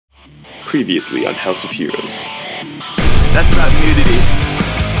Previously on House of Heroes. That's about nudity.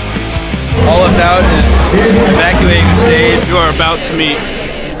 All left out is evacuating the stage. You are about to meet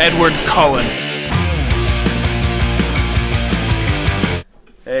Edward Cullen.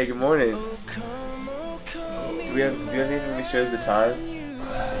 Hey, good morning. Do you have anything that shows the time? Do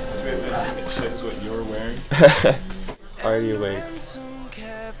we have anything that shows what you're wearing? Already awake.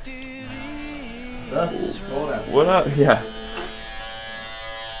 What up? Yeah.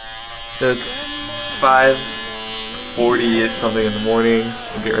 So it's 5:40 something in the morning.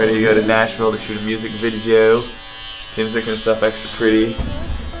 We'll get ready to go to Nashville to shoot a music video. Tim's making himself extra pretty.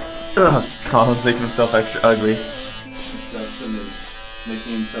 Colin's making himself extra ugly. Dustin is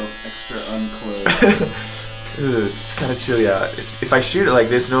making himself extra unclothed. Ooh, it's kind of chilly out. If I shoot it like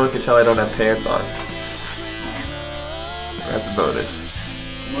this, no one can tell I don't have pants on. That's a bonus.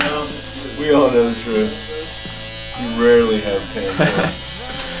 Well, we all know the truth. You rarely have pants on.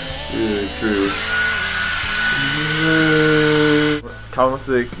 True. Colin, what's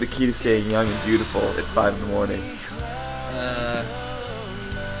the key to staying young and beautiful at 5 in the morning?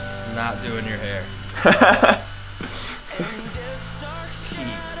 Not doing your hair.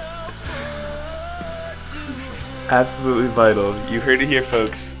 Absolutely vital. You heard it here,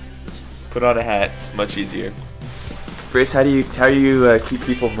 folks. Put on a hat. It's much easier. Brace, how do you keep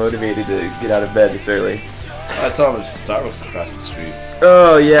people motivated to get out of bed this early? I told him there's Starbucks across the street.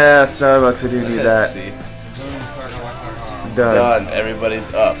 Oh yeah, Starbucks. I do need that. See. Done.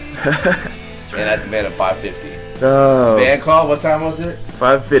 Everybody's up. And I demand at 5:50. Oh. Band call. What time was it?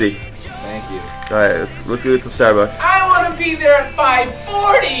 5:50. Thank you. All right, let's go get some Starbucks. I want to be there at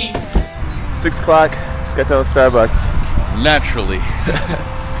 5:40. 6 o'clock. Just got done with Starbucks. Naturally.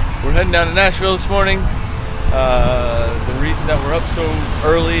 We're heading down to Nashville this morning. The reason that we're up so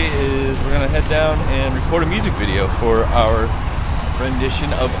early is we're going to head down and record a music video for our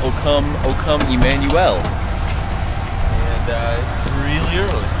rendition of O Come Emmanuel. And it's really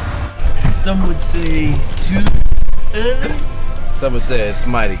early. Some would say too early. Some would say it's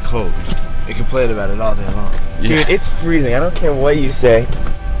mighty cold. You complain about it all day long. Dude, it's freezing. I don't care what you say.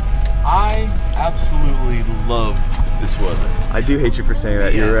 I absolutely love this weather. I do hate you for saying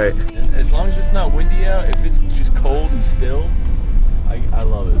that. You're right. And as long as it's not windy out, if it's just cold and still, I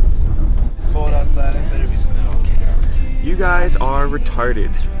love it. It's cold outside. It better be snow. You guys are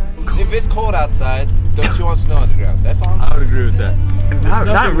retarded. If it's cold outside, don't you want snow on the ground? That's all. I would agree with that.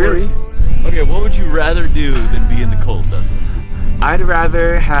 Not really. Okay, what would you rather do than be in the cold, Dustin? I'd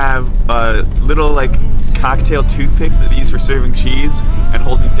rather have little like cocktail toothpicks that they use for serving cheese and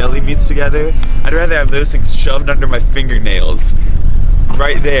holding deli meats together. I'd rather have those things shoved under my fingernails,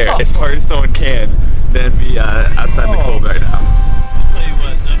 right there, as hard as someone can, than be outside in the cold right now. I'll tell you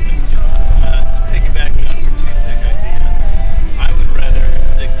what, Dustin, just piggybacking on your toothpick idea, I would rather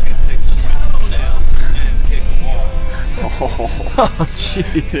stick toothpicks to my toenails and kick a wall. Oh,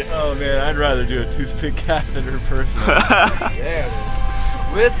 gee. Oh, man, I'd rather do a toothpick catheter personally. There it is.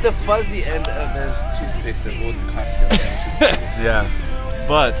 With the fuzzy end of those toothpicks that hold the cocktail sandwiches. Yeah.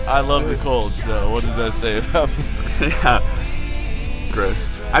 But I love the cold, so what does that say about me? Yeah. Gross.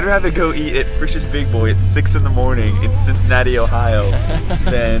 I'd rather go eat at Frisch's Big Boy at 6 in the morning in Cincinnati, Ohio,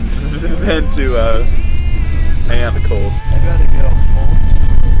 than to hang out in the cold. I'd rather go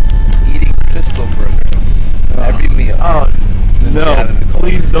home eating Crystal Burger every meal. Oh, no.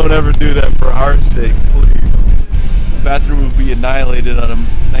 Please don't ever do that for our sake, please. The bathroom would be annihilated on a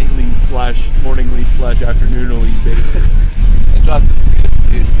nightly / morningly / afternoonly basis. I dropped the good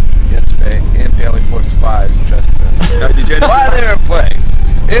deuce yesterday in Family Force 5's dressing room. Did you While they were playing,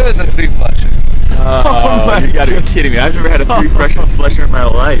 it was a 3-flusher. Oh, you gotta be kidding me. I've never had a 3-flusher in my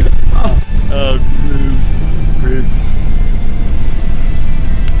life. Oh, Bruce.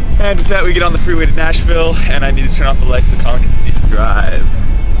 And with that, we get on the freeway to Nashville, and I need to turn off the lights so Colin can see to drive.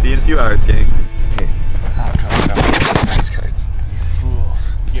 See you in a few hours, gang. Hey, nice cards. Fool.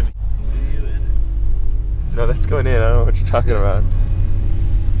 Give me. No, that's going in. I don't know what you're talking about.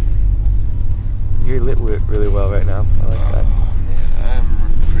 You're lit really well right now. I like that. Oh, man,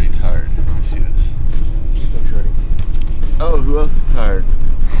 I'm pretty tired. Let me see this. Oh, who else is tired?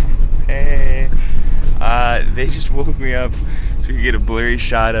 Hey. They just woke me up so we could get a blurry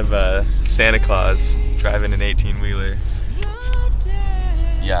shot of Santa Claus driving an 18-wheeler.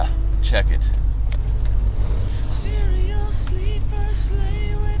 Yeah, check it.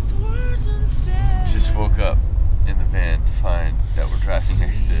 Just woke up in the van to find that we're driving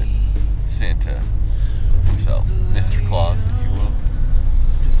next to Santa himself, Mr. Claus, if you will.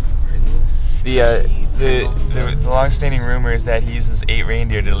 The long-standing rumor is that he uses 8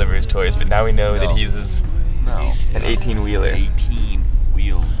 reindeer to deliver his toys, but now we know that he uses No. an 18-wheeler.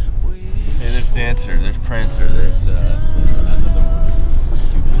 18-wheel. Prancer. There's Prancer. There's another one.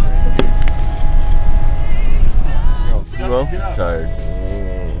 Who else is tired?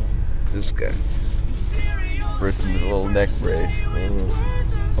 This guy. Person with a little neck brace.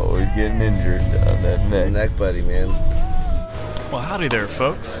 Oh, he's getting injured on that neck. Neck buddy, man. Well, howdy there,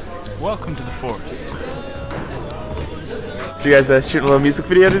 folks. Welcome to the forest. So you guys shooting a little music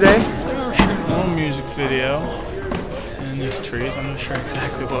video today? We're shooting a little music video in these trees. I'm not sure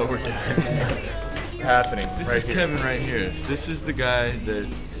exactly what we're doing. Happening. This right is here. Kevin right here. This is the guy that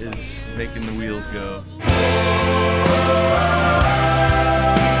is making the wheels go.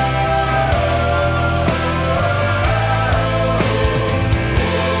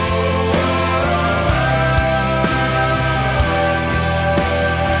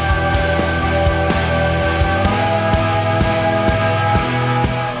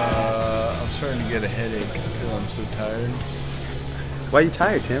 Get a headache because I'm so tired. Why are you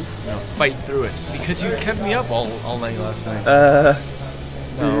tired, Tim? No, fight through it. Because you kept me up all night last night.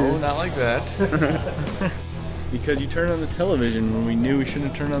 No, not like that. Because you turned on the television when we knew we shouldn't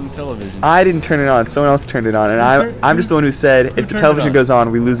have turned on the television. I didn't turn it on. Someone else turned it on, and I'm just the one who said if the television goes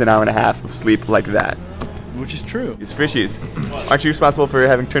on, we lose an hour and a half of sleep like that. Which is true. These Frishies, aren't you responsible for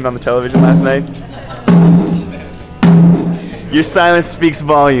having turned on the television last night? Your silence speaks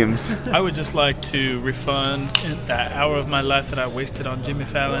volumes. I would just like to refund that hour of my life that I wasted on Jimmy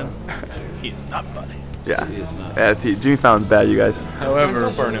Fallon. He is not funny. Yeah. He is not. Yeah, Jimmy Fallon's bad, you guys. However,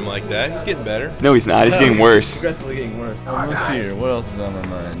 Don't burn him like that. He's getting better. No, he's not. He's getting worse. Progressively getting worse. let's see here. What else is on my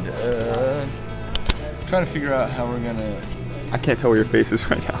mind? Trying to figure out how we're gonna. I can't tell where your face is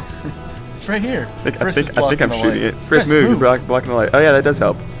right now. It's right here. I Chris think is blocking I'm the shooting light. it. Chris, Yes, move. You're blocking the light. Oh yeah, that does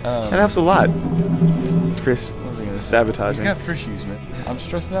help. That helps a lot. Chris, What was I gonna say? sabotaging. He's got fish shoes, man. I'm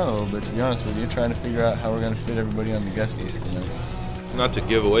stressing out a little bit, to be honest with you, trying to figure out how we're gonna fit everybody on the guest list tonight. Not to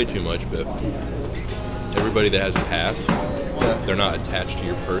give away too much, but everybody that has a pass, they're not attached to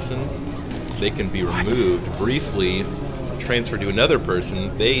your person. They can be removed briefly, transferred to another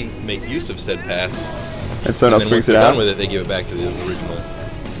person. They make use of said pass, And someone else then brings once it they're out. done with it, they give it back to the original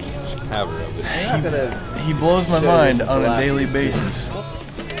haver of it. He blows my Show mind you on a July. daily basis.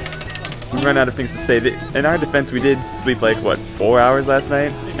 We run out of things to say. In our defense, we did sleep like what 4 hours last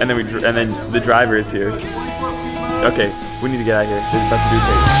night, and then the driver is here. Okay, we need to get out of here. There's about to do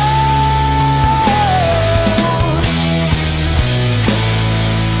things.